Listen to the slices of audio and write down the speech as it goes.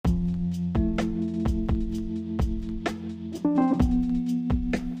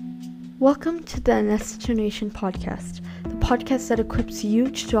Welcome to the Next Generation podcast, the podcast that equips you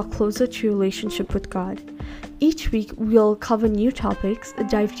to draw closer to your relationship with God. Each week, we'll cover new topics,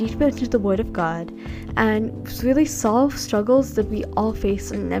 dive deeper into the Word of God, and really solve struggles that we all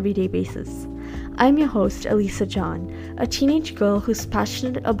face on an everyday basis. I'm your host, Elisa John, a teenage girl who's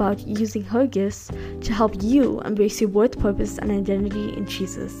passionate about using her gifts to help you embrace your worth, purpose, and identity in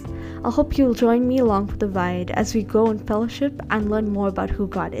Jesus. I hope you'll join me along for the ride as we grow in fellowship and learn more about who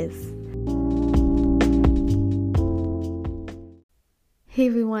God is. Hey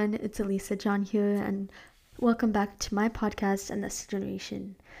everyone, it's Elisa John here, and welcome back to my podcast, A Next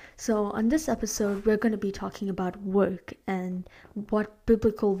Generation. So on this episode, we're going to be talking about work and what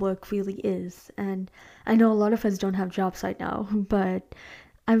biblical work really is. And I know a lot of us don't have jobs right now, but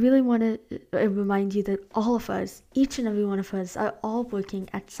I really want to remind you that all of us, each and every one of us, are all working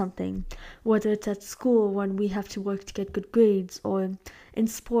at something. Whether it's at school when we have to work to get good grades, or in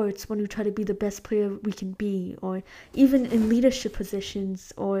sports when we try to be the best player we can be, or even in leadership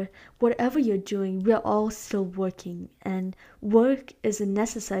positions, or whatever you're doing, we're all still working. And work is a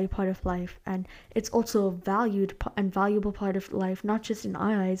necessary part of life, and it's also a valued and valuable part of life, not just in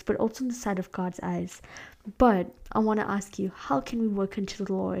our eyes, but also in the sight of God's eyes. But I want to ask you, how can we work unto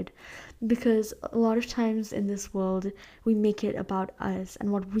the Lord? Because a lot of times in this world, we make it about us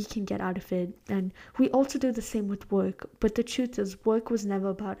and what we can get out of it. And we also do the same with work. But the truth is, work was never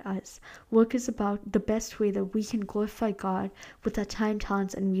about us. Work is about the best way that we can glorify God with our time,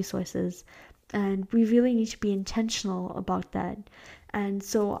 talents, and resources. And we really need to be intentional about that. And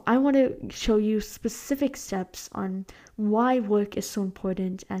so I want to show you specific steps on why work is so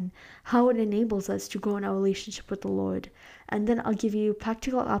important and how it enables us to grow in our relationship with the Lord. And then I'll give you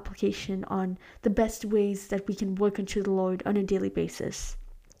practical application on the best ways that we can work unto the Lord on a daily basis.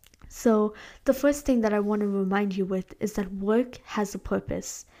 So the first thing that I want to remind you with is that work has a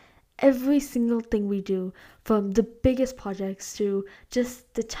purpose. Every single thing we do, from the biggest projects to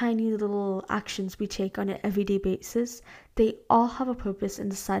just the tiny little actions we take on an everyday basis, they all have a purpose in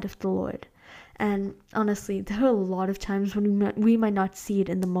the sight of the Lord. And honestly, there are a lot of times when we might not see it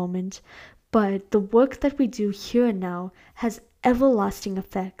in the moment, but the work that we do here and now has everlasting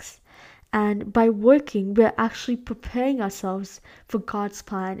effects. And by working, we're actually preparing ourselves for God's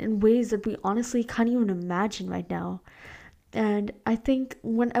plan in ways that we honestly can't even imagine right now. And I think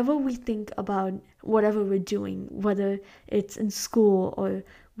whenever we think about whatever we're doing, whether it's in school or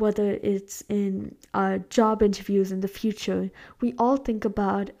whether it's in our job interviews in the future, we all think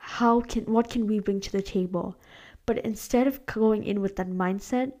about what can we bring to the table. But instead of going in with that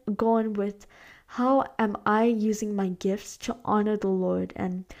mindset, go in with, how am I using my gifts to honor the Lord,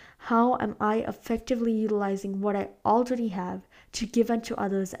 and how am I effectively utilizing what I already have to give unto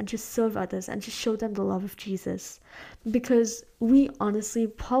others and to serve others and to show them the love of Jesus? Because we honestly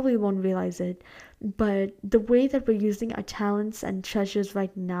probably won't realize it, but the way that we're using our talents and treasures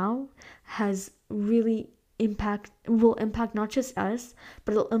right now has really will impact not just us,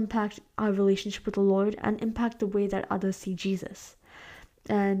 but it'll impact our relationship with the Lord and impact the way that others see Jesus.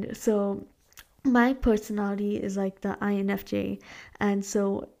 And so my personality is like the INFJ, and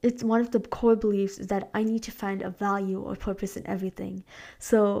so it's one of the core beliefs is that I need to find a value or purpose in everything.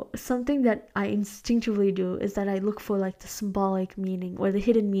 So something that I instinctively do is that I look for like the symbolic meaning or the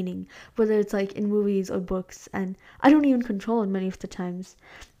hidden meaning, whether it's like in movies or books, and I don't even control it many of the times.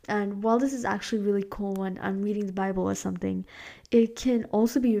 And while this is actually really cool when I'm reading the Bible or something, it can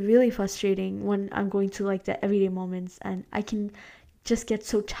also be really frustrating when I'm going through like the everyday moments, and I can just get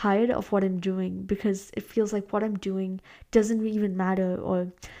so tired of what I'm doing because it feels like what I'm doing doesn't even matter,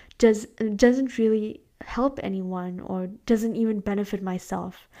 or doesn't really help anyone, or doesn't even benefit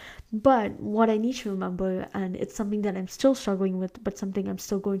myself. But what I need to remember, and it's something that I'm still struggling with, but something I'm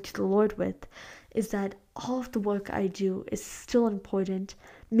still going to the Lord with, is that all of the work I do is still important,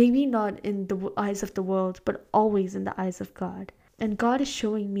 maybe not in the eyes of the world, but always in the eyes of God. And God is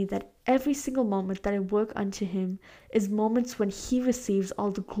showing me that every single moment that I work unto Him is moments when He receives all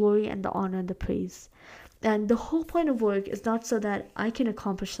the glory and the honor and the praise. And the whole point of work is not so that I can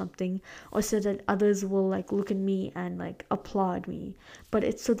accomplish something or so that others will like look at me and like applaud me, but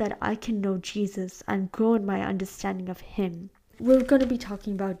it's so that I can know Jesus and grow in my understanding of Him. We're going to be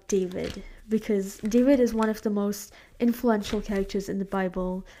talking about David, because David is one of the most influential characters in the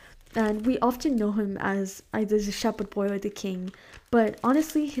Bible. And we often know him as either the shepherd boy or the king, but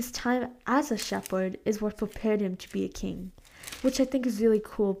honestly, his time as a shepherd is what prepared him to be a king, which I think is really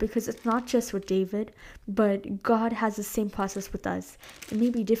cool, because it's not just with David, but God has the same process with us. It may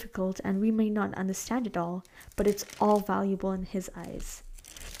be difficult and we may not understand it all, but it's all valuable in His eyes.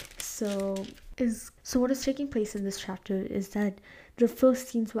 So what is taking place in this chapter is that the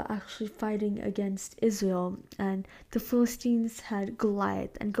Philistines were actually fighting against Israel, and the Philistines had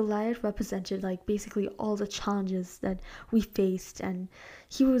Goliath, and Goliath represented like basically all the challenges that we faced, and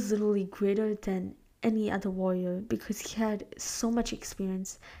he was literally greater than any other warrior because he had so much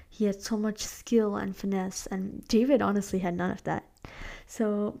experience, he had so much skill and finesse, and David honestly had none of that.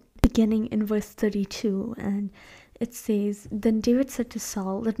 So beginning in verse 32, and it says, Then David said to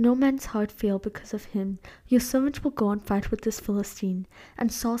Saul, Let no man's heart fail because of him. Your servant will go and fight with this Philistine.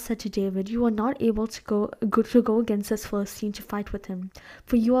 And Saul said to David, You are not able to go against this Philistine to fight with him,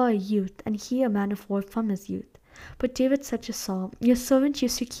 for you are a youth, and he a man of war from his youth. But David said to Saul, Your servant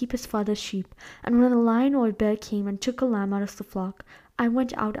used to keep his father's sheep, and when a lion or a bear came and took a lamb out of the flock, I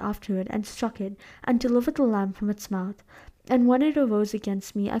went out after it, and struck it, and delivered the lamb from its mouth. And when it arose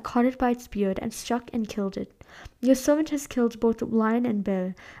against me, I caught it by its beard, and struck and killed it. Your servant has killed both lion and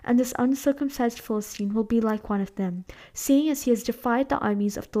bear, and this uncircumcised Philistine will be like one of them, seeing as he has defied the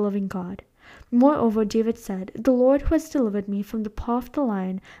armies of the living God. Moreover, David said, The Lord who has delivered me from the paw of the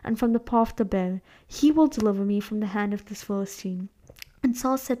lion and from the paw of the bear, he will deliver me from the hand of this Philistine. And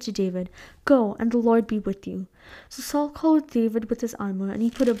Saul said to David, Go, and the Lord be with you. So Saul clothed David with his armor, and he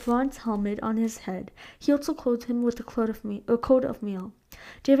put a bronze helmet on his head. He also clothed him with a coat of mail.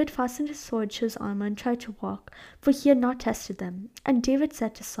 David fastened his sword to his armor and tried to walk, for he had not tested them. And David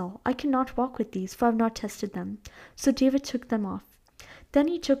said to Saul, I cannot walk with these, for I have not tested them. So David took them off. Then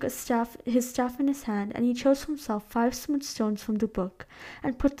he took his staff in his hand, and he chose for himself 5 smooth stones from the book,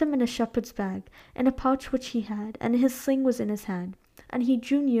 and put them in a shepherd's bag, in a pouch which he had, and his sling was in his hand. And he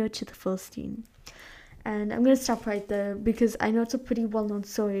drew near to the Philistine. And I'm going to stop right there because I know it's a pretty well-known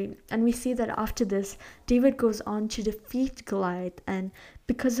story. And we see that after this, David goes on to defeat Goliath. And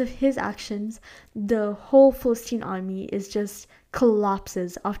because of his actions, the whole Philistine army just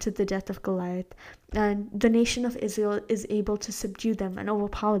collapses after the death of Goliath. And the nation of Israel is able to subdue them and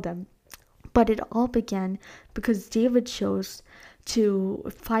overpower them. But it all began because David chose to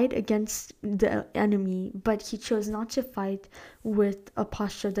fight against the enemy, but he chose not to fight with a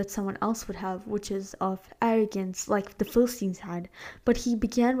posture that someone else would have, which is of arrogance like the Philistines had, but he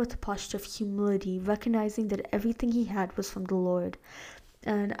began with a posture of humility, recognizing that everything he had was from the Lord.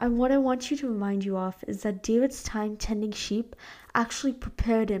 And what I want you to remind you of is that David's time tending sheep actually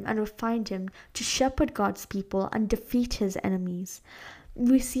prepared him and refined him to shepherd God's people and defeat his enemies.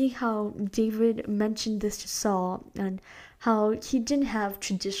 We see how David mentioned this to Saul and how he didn't have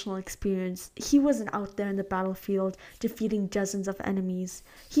traditional experience. He wasn't out there in the battlefield defeating dozens of enemies.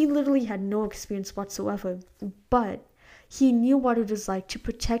 He literally had no experience whatsoever. But he knew what it was like to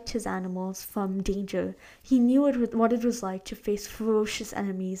protect his animals from danger. He knew what it was like to face ferocious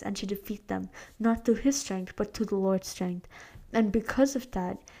enemies and to defeat them, not through his strength, but through the Lord's strength. And because of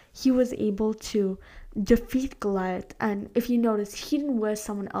that, he was able to defeat Goliath. And if you notice, he didn't wear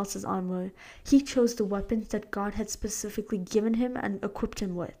someone else's armor. He chose the weapons that God had specifically given him and equipped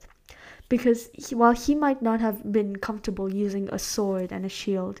him with. Because while he might not have been comfortable using a sword and a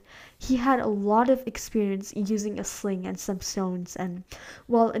shield, he had a lot of experience using a sling and some stones. And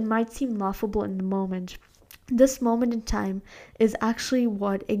while it might seem laughable in the moment, this moment in time is actually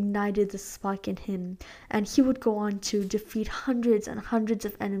what ignited the spark in him, and he would go on to defeat hundreds and hundreds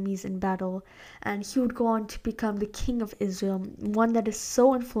of enemies in battle, and he would go on to become the king of Israel, one that is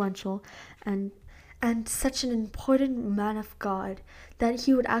so influential and such an important man of God that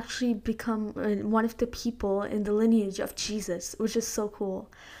he would actually become one of the people in the lineage of Jesus, which is so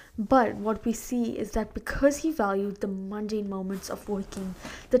cool. But what we see is that because he valued the mundane moments of working,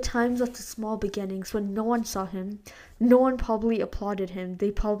 the times of the small beginnings when no one saw him, no one probably applauded him.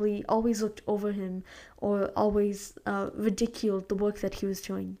 They probably always looked over him or always ridiculed the work that he was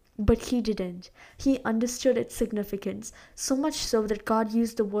doing. But he didn't. He understood its significance, so much so that God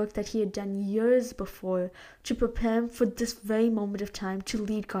used the work that he had done years before to prepare him for this very moment of time to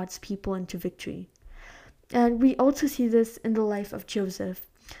lead God's people into victory. And we also see this in the life of Joseph.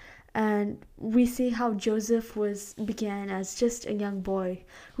 And we see how Joseph began as just a young boy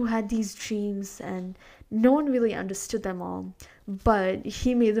who had these dreams, and no one really understood them all. But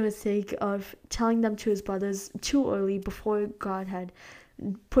he made the mistake of telling them to his brothers too early before God had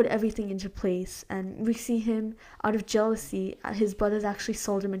put everything into place. And we see him, out of jealousy, his brothers actually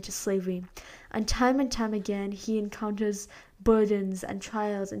sold him into slavery. And time again, he encounters burdens and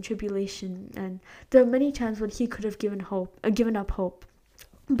trials and tribulation. And there are many times when he could have given up hope.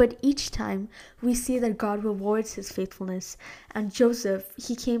 But each time we see that God rewards his faithfulness. And Joseph,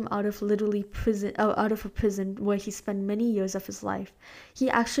 he came out of out of a prison where he spent many years of his life. He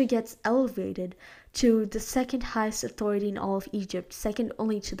actually gets elevated to the second highest authority in all of Egypt, second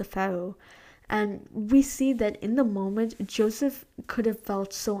only to the Pharaoh. And we see that in the moment, Joseph could have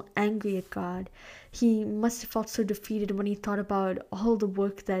felt so angry at God. He must have felt so defeated when he thought about all the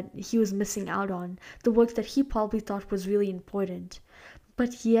work that he was missing out on, the work that he probably thought was really important.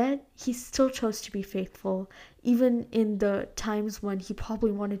 But yet, he still chose to be faithful, even in the times when he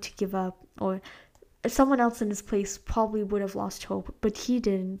probably wanted to give up, or someone else in his place probably would have lost hope, but he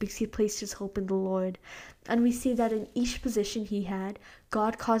didn't because he placed his hope in the Lord. And we see that in each position he had,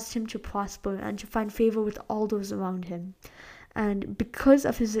 God caused him to prosper and to find favor with all those around him. And because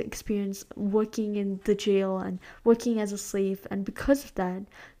of his experience working in the jail and working as a slave, and because of that,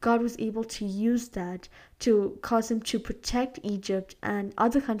 God was able to use that to cause him to protect Egypt and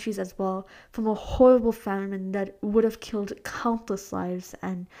other countries as well from a horrible famine that would have killed countless lives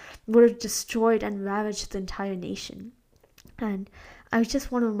and would have destroyed and ravaged the entire nation. And I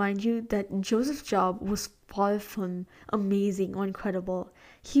just want to remind you that Joseph's job was far from amazing or incredible.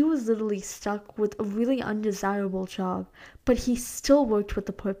 He was literally stuck with a really undesirable job, but he still worked with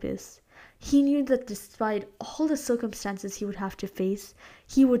a purpose. He knew that despite all the circumstances he would have to face,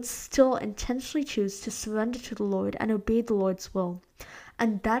 he would still intentionally choose to surrender to the Lord and obey the Lord's will.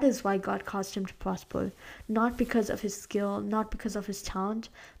 And that is why God caused him to prosper, not because of his skill, not because of his talent,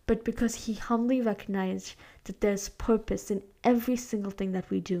 but because he humbly recognized that there's purpose in every single thing that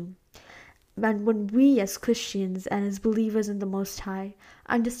we do. And when we as Christians and as believers in the Most High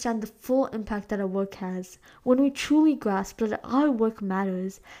understand the full impact that our work has, when we truly grasp that our work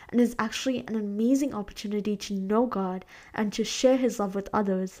matters and is actually an amazing opportunity to know God and to share his love with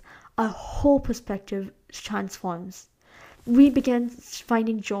others, our whole perspective transforms. We began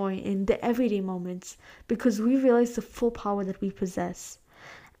finding joy in the everyday moments because we realize the full power that we possess.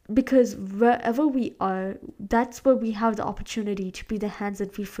 Because wherever we are, that's where we have the opportunity to be the hands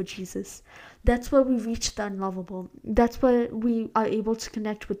and feet for Jesus. That's where we reach the unlovable. That's where we are able to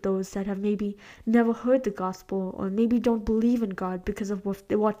connect with those that have maybe never heard the gospel or maybe don't believe in God because of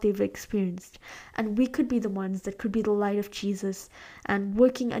what they've experienced. And we could be the ones that could be the light of Jesus and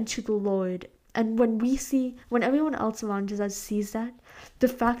working unto the Lord. And when everyone else around us sees that, the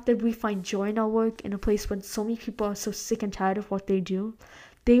fact that we find joy in our work in a place when so many people are so sick and tired of what they do,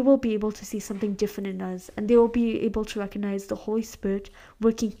 they will be able to see something different in us, and they will be able to recognize the Holy Spirit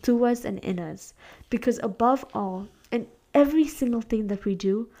working through us and in us. Because above all, in every single thing that we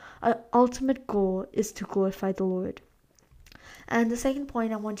do, our ultimate goal is to glorify the Lord. And the second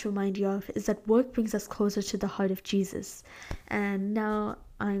point I want to remind you of is that work brings us closer to the heart of Jesus. And now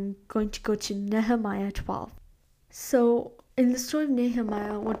I'm going to go to Nehemiah 12. So, in the story of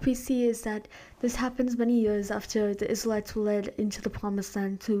Nehemiah, what we see is that this happens many years after the Israelites were led into the promised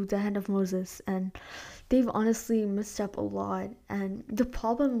land through the hand of Moses, and they've honestly messed up a lot. And the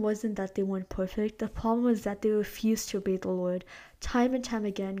problem wasn't that they weren't perfect, the problem was that they refused to obey the Lord. Time and time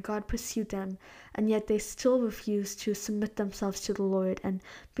again, God pursued them, and yet they still refused to submit themselves to the Lord. And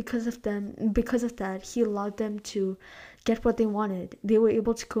because of that, He allowed them to get what they wanted. They were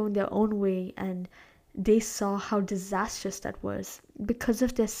able to go in their own way, and they saw how disastrous that was. Because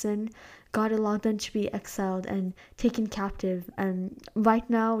of their sin, God allowed them to be exiled and taken captive. And right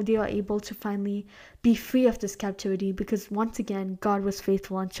now, they are able to finally be free of this captivity because once again, God was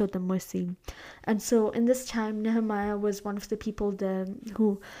faithful and showed them mercy. And so in this time, Nehemiah was one of the people there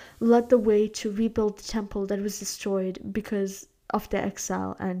who led the way to rebuild the temple that was destroyed because of their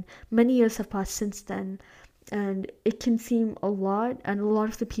exile. And many years have passed since then. And it can seem a lot, and a lot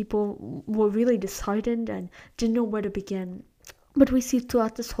of the people were really disheartened and didn't know where to begin. But we see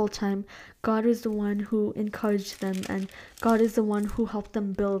throughout this whole time, God is the one who encouraged them, and God is the one who helped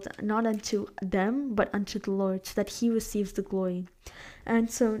them build, not unto them, but unto the Lord, so that He receives the glory. And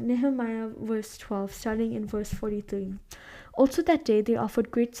so Nehemiah verse 12, starting in verse 43. Also that day they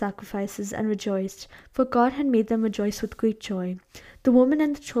offered great sacrifices and rejoiced, for God had made them rejoice with great joy. The women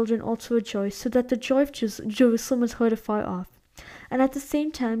and the children also rejoiced, so that the joy of Jerusalem was heard afar off. And at the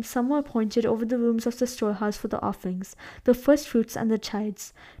same time some were appointed over the rooms of the storehouse for the offerings, the firstfruits and the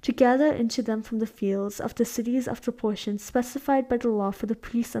tithes, to gather into them from the fields of the cities of the portions specified by the law for the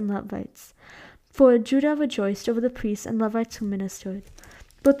priests and Levites. For Judah rejoiced over the priests and Levites who ministered.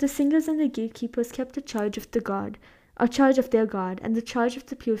 Both the singers and the gatekeepers kept the charge of their God, and the charge of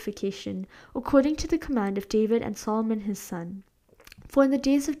the purification, according to the command of David and Solomon his son. For in the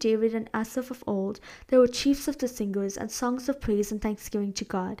days of David and Asaph of old, there were chiefs of the singers, and songs of praise and thanksgiving to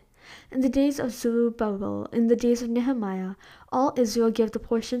God. In the days of Zerubbabel, in the days of Nehemiah, all Israel gave the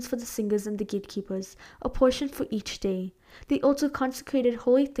portions for the singers and the gatekeepers, a portion for each day. They also consecrated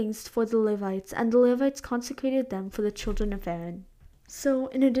holy things for the Levites, and the Levites consecrated them for the children of Aaron. So,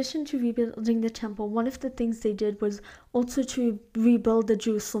 in addition to rebuilding the temple, one of the things they did was also to rebuild the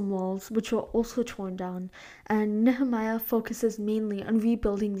Jerusalem walls, which were also torn down. And Nehemiah focuses mainly on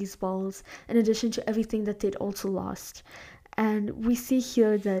rebuilding these walls, in addition to everything that they'd also lost. And we see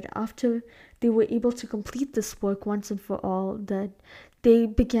here that after they were able to complete this work once and for all, that they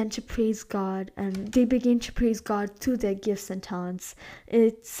began to praise God, and they began to praise God through their gifts and talents.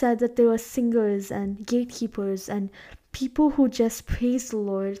 It said that there were singers and gatekeepers and people who just praised the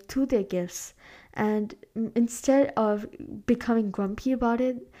Lord through their gifts. And instead of becoming grumpy about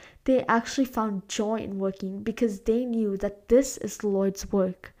it, they actually found joy in working because they knew that this is the Lord's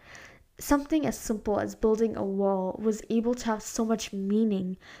work. Something as simple as building a wall was able to have so much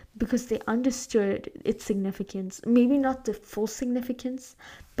meaning because they understood its significance. Maybe not the full significance,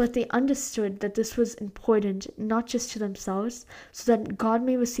 but they understood that this was important not just to themselves, so that God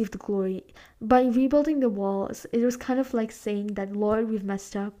may receive the glory. By rebuilding the walls, it was kind of like saying that, Lord, we've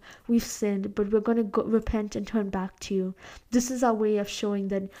messed up, we've sinned, but we're going to repent and turn back to you. This is our way of showing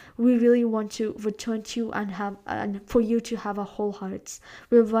that we really want to return to you and for you to have our whole hearts.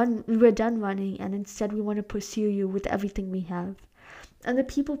 We're done running, and instead we want to pursue you with everything we have. And the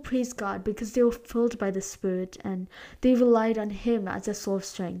people praised God because they were filled by the Spirit and they relied on Him as a source of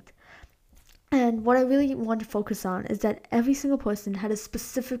strength. And what I really want to focus on is that every single person had a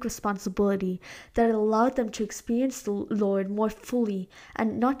specific responsibility that allowed them to experience the Lord more fully.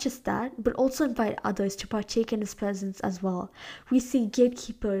 And not just that, but also invite others to partake in His presence as well. We see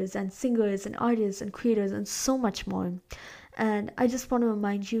gatekeepers and singers and artists and creators and so much more. And I just want to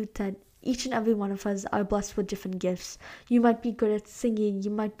remind you that each and every one of us are blessed with different gifts. You might be good at singing, you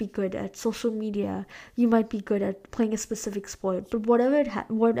might be good at social media, you might be good at playing a specific sport, but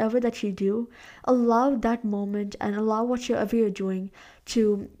whatever that you do, allow that moment and allow whatever you're doing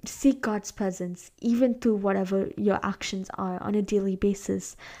to seek God's presence, even through whatever your actions are on a daily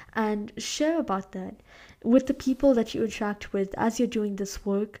basis, and share about that with the people that you interact with as you're doing this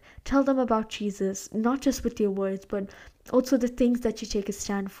work. Tell them about Jesus, not just with your words, but also the things that you take a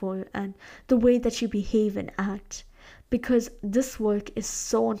stand for and the way that you behave and act, because this work is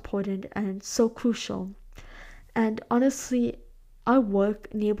so important and so crucial. And honestly, our work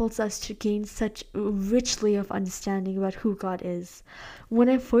enables us to gain such a rich layer of understanding about who God is. When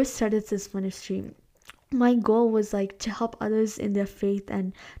I first started this ministry, my goal was like to help others in their faith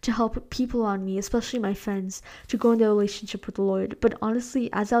and to help people around me, especially my friends, to grow in their relationship with the Lord. But honestly,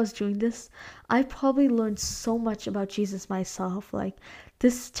 as I was doing this, I probably learned so much about Jesus myself. Like,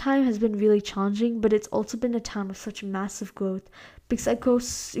 this time has been really challenging, but it's also been a time of such massive growth because I grew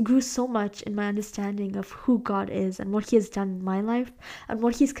so much in my understanding of who God is and what He has done in my life and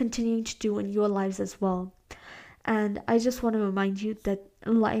what He's continuing to do in your lives as well. And I just want to remind you that,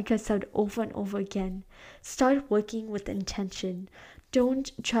 like I said over and over again, start working with intention.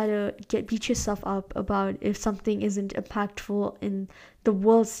 Don't try to beat yourself up about if something isn't impactful in the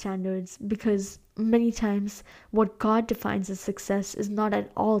world's standards, because many times what God defines as success is not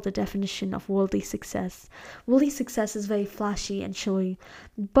at all the definition of worldly success. Worldly success is very flashy and showy,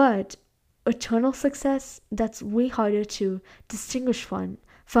 but eternal success, that's way harder to distinguish from,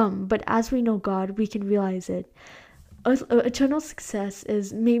 but as we know God, we can realize it. Eternal success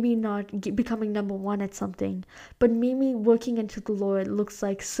is maybe not becoming number one at something, but maybe working into the Lord looks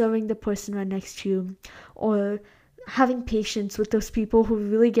like serving the person right next to you, or having patience with those people who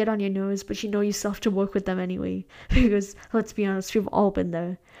really get on your nerves, but you know you still have to work with them anyway. Because let's be honest, we've all been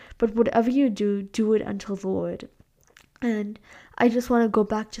there. But whatever you do, do it until the Lord. And I just want to go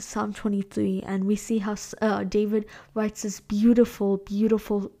back to Psalm 23, and we see how David writes this beautiful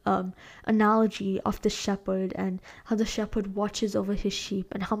analogy of the shepherd, and how the shepherd watches over his sheep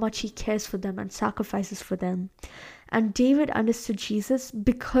and how much he cares for them and sacrifices for them. And David understood Jesus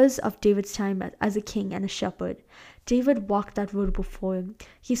because of David's time as a king and a shepherd. David walked that road before him.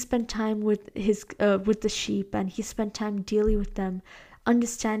 He spent time with the sheep, and he spent time daily with them,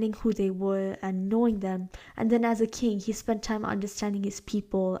 understanding who they were and knowing them. And then as a king, he spent time understanding his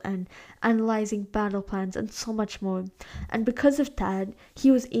people and analyzing battle plans and so much more. And because of that,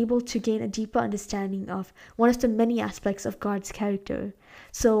 he was able to gain a deeper understanding of one of the many aspects of God's character.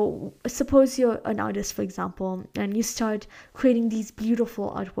 So suppose you're an artist, for example, and you start creating these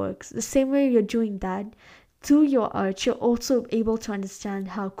beautiful artworks. The same way you're doing that, through your art, you're also able to understand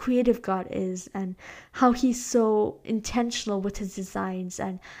how creative God is and how He's so intentional with His designs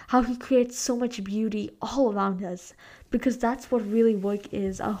and how He creates so much beauty all around us. Because that's what really work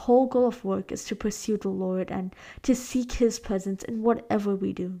is. Our whole goal of work is to pursue the Lord and to seek His presence in whatever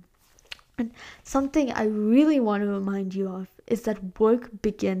we do. And something I really want to remind you of is that work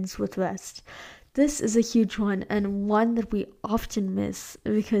begins with rest. This is a huge one, and one that we often miss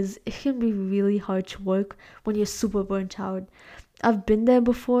because it can be really hard to work when you're super burnt out. I've been there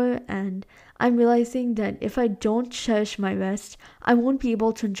before, and I'm realizing that if I don't cherish my rest, I won't be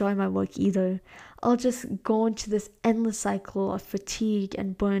able to enjoy my work either. I'll just go into this endless cycle of fatigue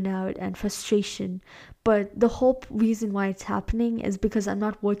and burnout and frustration. But the whole reason why it's happening is because I'm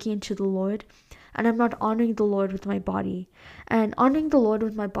not working into the Lord, and I'm not honoring the Lord with my body. And honoring the Lord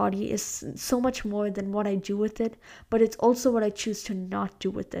with my body is so much more than what I do with it, but it's also what I choose to not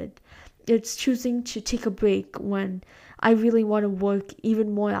do with it. It's choosing to take a break when I really want to work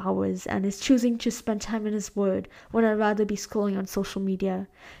even more hours, and it's choosing to spend time in His Word when I'd rather be scrolling on social media.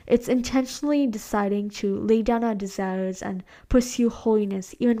 It's intentionally deciding to lay down our desires and pursue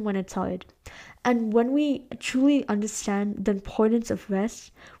holiness even when it's hard. And when we truly understand the importance of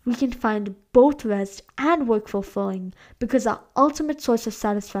rest, we can find both rest and work fulfilling because our ultimate source of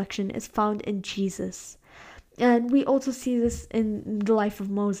satisfaction is found in Jesus. And we also see this in the life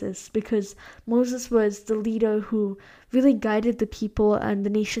of Moses because Moses was the leader who really guided the people and the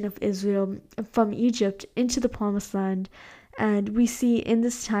nation of Israel from Egypt into the promised land. And we see in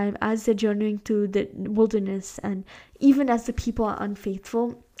this time as they're journeying through the wilderness, and even as the people are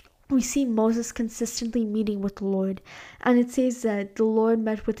unfaithful, we see Moses consistently meeting with the Lord. And it says that the Lord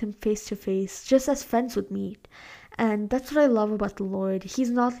met with him face to face, just as friends would meet. And that's what I love about the Lord. He's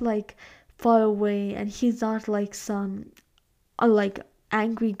not like far away, and He's not like some like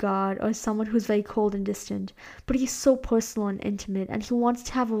angry God or someone who's very cold and distant, but He's so personal and intimate, and He wants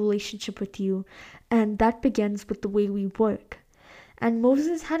to have a relationship with you. And that begins with the way we work. And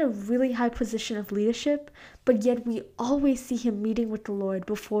Moses had a really high position of leadership, but yet we always see him meeting with the Lord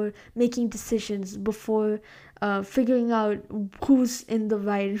before making decisions, before figuring out who's in the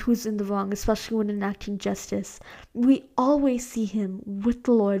right and who's in the wrong, especially when enacting justice. We always see him with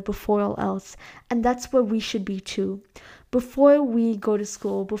the Lord before all else, and that's where we should be too. Before we go to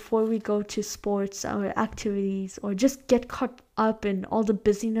school, before we go to sports or activities, or just get caught up in all the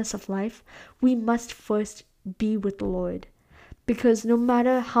busyness of life, we must first be with the Lord. Because no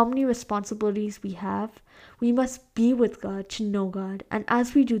matter how many responsibilities we have, we must be with God to know God. And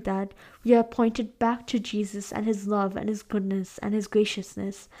as we do that, we are pointed back to Jesus and His love and His goodness and His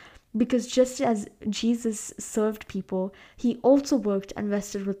graciousness. Because just as Jesus served people, He also worked and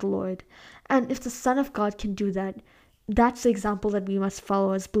rested with the Lord. And if the Son of God can do that, that's the example that we must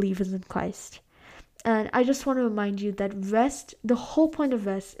follow as believers in Christ. And I just want to remind you that rest, the whole point of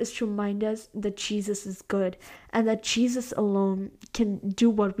rest is to remind us that Jesus is good and that Jesus alone can do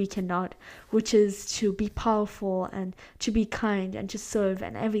what we cannot, which is to be powerful and to be kind and to serve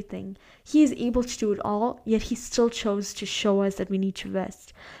and everything. He is able to do it all, yet He still chose to show us that we need to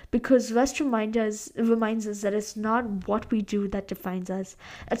rest. Because rest reminds us that it's not what we do that defines us.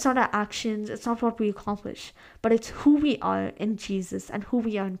 It's not our actions, it's not what we accomplish, but it's who we are in Jesus and who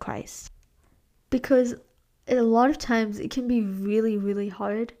we are in Christ. Because a lot of times it can be really, really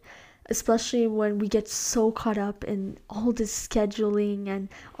hard, especially when we get so caught up in all this scheduling and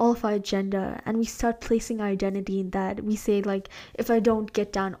all of our agenda, and we start placing our identity in that. We say, like, if I don't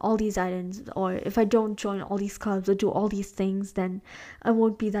get done all these items, or if I don't join all these clubs or do all these things, then I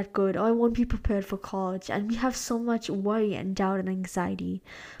won't be that good, or I won't be prepared for college. And we have so much worry and doubt and anxiety.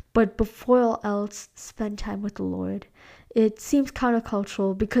 But before all else, spend time with the Lord. It seems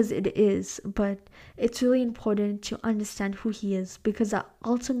countercultural because it is, but it's really important to understand who He is, because our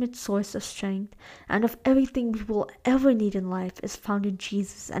ultimate source of strength and of everything we will ever need in life is found in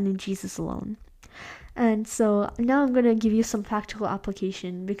Jesus and in Jesus alone. And so now I'm going to give you some practical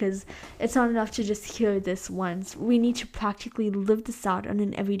application, because it's not enough to just hear this once. We need to practically live this out on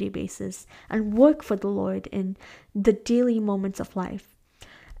an everyday basis and work for the Lord in the daily moments of life.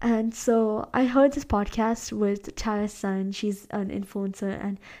 And so I heard this podcast with Tara Sun, she's an influencer,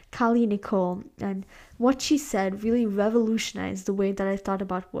 and Kali Nicole, and what she said really revolutionized the way that I thought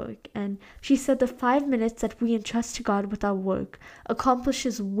about work. And she said the 5 minutes that we entrust to God with our work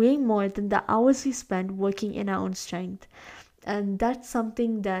accomplishes way more than the hours we spend working in our own strength. And that's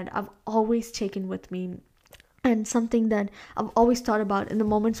something that I've always taken with me, and something that I've always thought about in the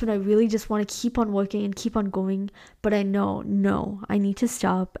moments when I really just want to keep on working and keep on going, but I know, no, I need to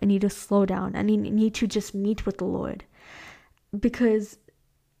stop, I need to slow down, I need to just meet with the Lord. Because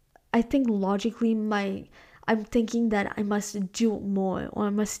I think logically I'm thinking that I must do more, or I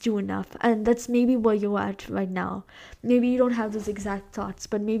must do enough, and that's maybe where you're at right now. Maybe you don't have those exact thoughts,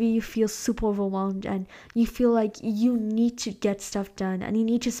 but maybe you feel super overwhelmed and you feel like you need to get stuff done and you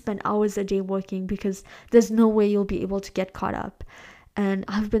need to spend hours a day working because there's no way you'll be able to get caught up. And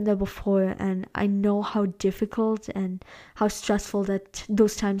I've been there before, and I know how difficult and how stressful that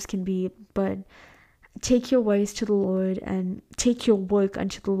those times can be. But take your worries to the Lord and take your work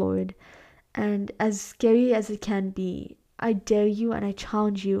unto the Lord. And as scary as it can be, I dare you and I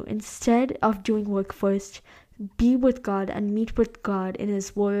challenge you, instead of doing work first, be with God and meet with God in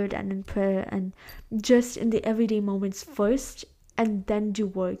His Word and in prayer and just in the everyday moments first, and then do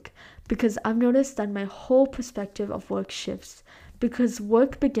work. Because I've noticed that my whole perspective of work shifts. Because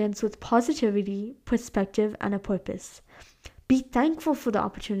work begins with positivity, perspective, and a purpose. Be thankful for the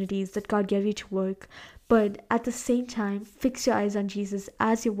opportunities that God gave you to work, but at the same time, fix your eyes on Jesus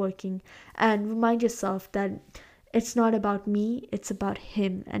as you're working and remind yourself that it's not about me, it's about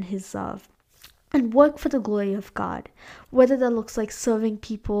Him and His love. And work for the glory of God, whether that looks like serving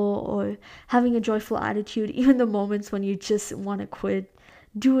people or having a joyful attitude, even the moments when you just want to quit.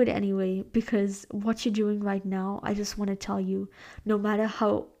 Do it anyway, because what you're doing right now, I just want to tell you, no matter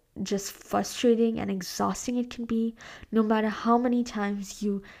how just frustrating and exhausting it can be, no matter how many times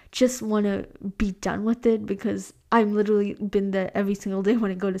you just want to be done with it, because I've literally been there every single day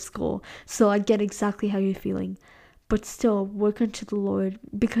when I go to school, so I get exactly how you're feeling. But still, work unto the Lord,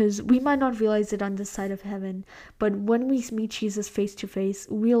 because we might not realize it on this side of heaven, but when we meet Jesus face to face,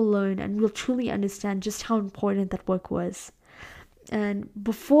 we'll learn and we'll truly understand just how important that work was. And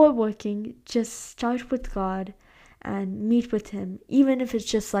before working, just start with God and meet with Him, even if it's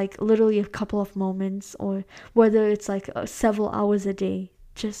just like literally a couple of moments, or whether it's like several hours a day,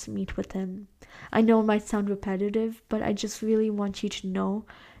 just meet with Him. I know it might sound repetitive, but I just really want you to know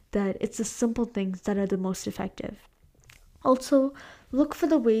that it's the simple things that are the most effective. Also, look for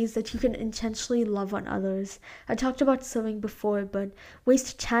the ways that you can intentionally love on others. I talked about serving before, but ways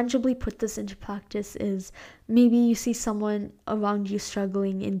to tangibly put this into practice is maybe you see someone around you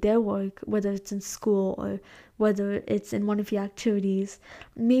struggling in their work, whether it's in school or whether it's in one of your activities.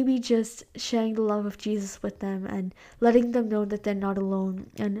 Maybe just sharing the love of Jesus with them and letting them know that they're not alone,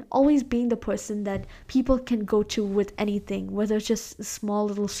 and always being the person that people can go to with anything, whether it's just small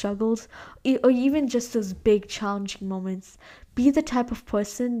little struggles or even just those big challenging moments. Be the type of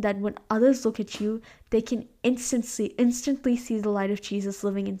person that when others look at you, they can instantly see the light of Jesus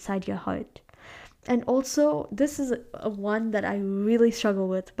living inside your heart. And also, this is a one that I really struggle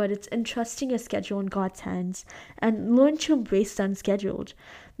with, but it's entrusting your schedule in God's hands and learn to embrace the unscheduled.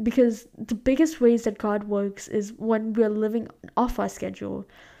 Because the biggest ways that God works is when we're living off our schedule.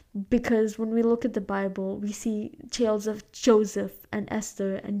 Because when we look at the Bible, we see tales of Joseph and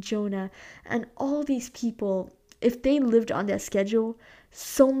Esther and Jonah and all these people. If they lived on their schedule,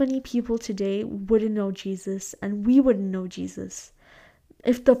 so many people today wouldn't know Jesus, and we wouldn't know Jesus.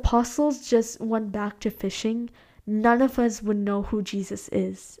 If the apostles just went back to fishing, none of us would know who Jesus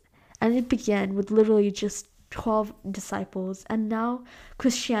is. And it began with literally just 12 disciples. And now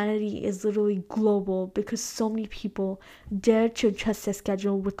Christianity is literally global because so many people dare to entrust their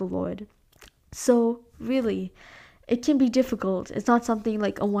schedule with the Lord. So, really, it can be difficult. It's not something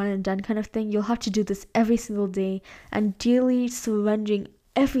like a one and done kind of thing. You'll have to do this every single day and daily surrendering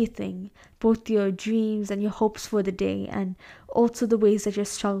everything, both your dreams and your hopes for the day, and also the ways that you're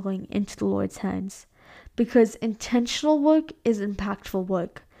struggling, into the Lord's hands. Because intentional work is impactful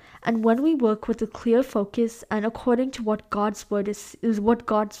work. And when we work with a clear focus and according to what God's word is what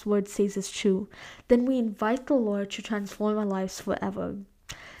God's word says is true, then we invite the Lord to transform our lives forever.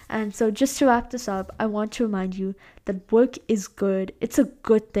 And so, just to wrap this up, I want to remind you that work is good. It's a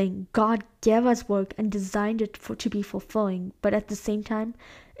good thing. God gave us work and designed it to be fulfilling, but at the same time,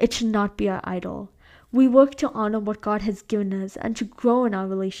 it should not be our idol. We work to honor what God has given us and to grow in our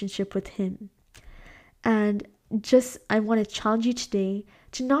relationship with Him. And I want to challenge you today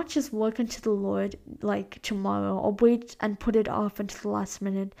to not just work unto the Lord like tomorrow or wait and put it off until the last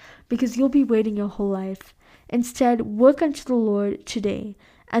minute, because you'll be waiting your whole life. Instead, work unto the Lord today,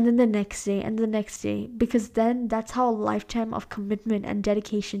 and then the next day and the next day, because then that's how a lifetime of commitment and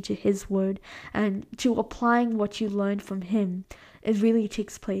dedication to His word and to applying what you learned from Him, it really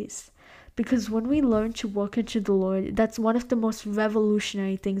takes place. Because when we learn to work unto the Lord, that's one of the most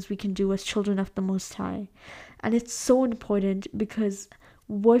revolutionary things we can do as children of the Most High. And it's so important because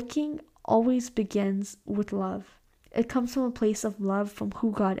working always begins with love. It comes from a place of love from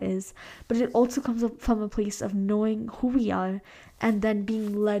who God is, but it also comes from a place of knowing who we are and then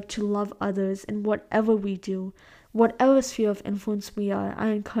being led to love others in whatever we do, whatever sphere of influence we are. I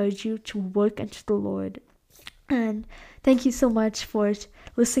encourage you to work unto the Lord. And thank you so much for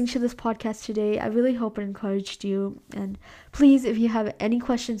listening to this podcast today. I really hope it encouraged you. And please, if you have any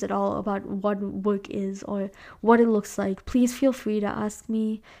questions at all about what work is or what it looks like, please feel free to ask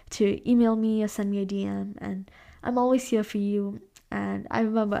me, to email me or send me a DM. And I'm always here for you. And I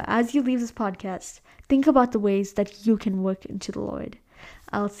remember, as you leave this podcast, think about the ways that you can work into the Lord.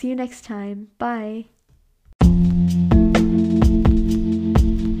 I'll see you next time. Bye.